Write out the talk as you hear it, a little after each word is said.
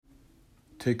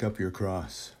Take up your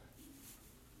cross.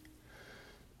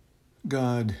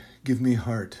 God, give me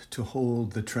heart to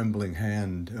hold the trembling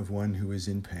hand of one who is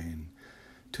in pain,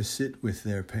 to sit with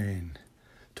their pain,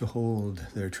 to hold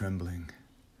their trembling.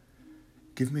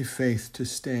 Give me faith to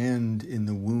stand in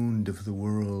the wound of the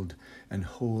world and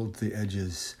hold the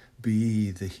edges,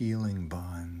 be the healing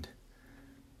bond.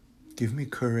 Give me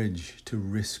courage to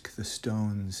risk the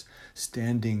stones,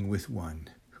 standing with one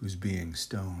who's being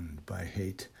stoned by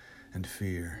hate and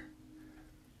fear.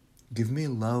 Give me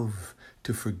love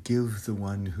to forgive the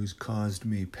one who's caused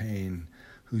me pain,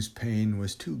 whose pain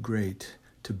was too great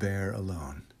to bear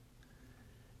alone.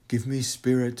 Give me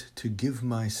spirit to give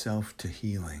myself to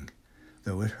healing,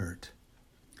 though it hurt,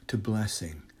 to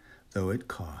blessing, though it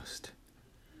cost.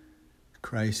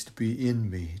 Christ be in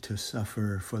me to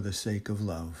suffer for the sake of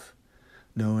love,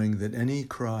 knowing that any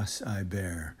cross I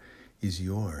bear is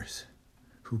yours,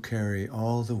 who carry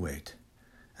all the weight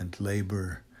and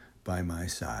labor by my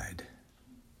side.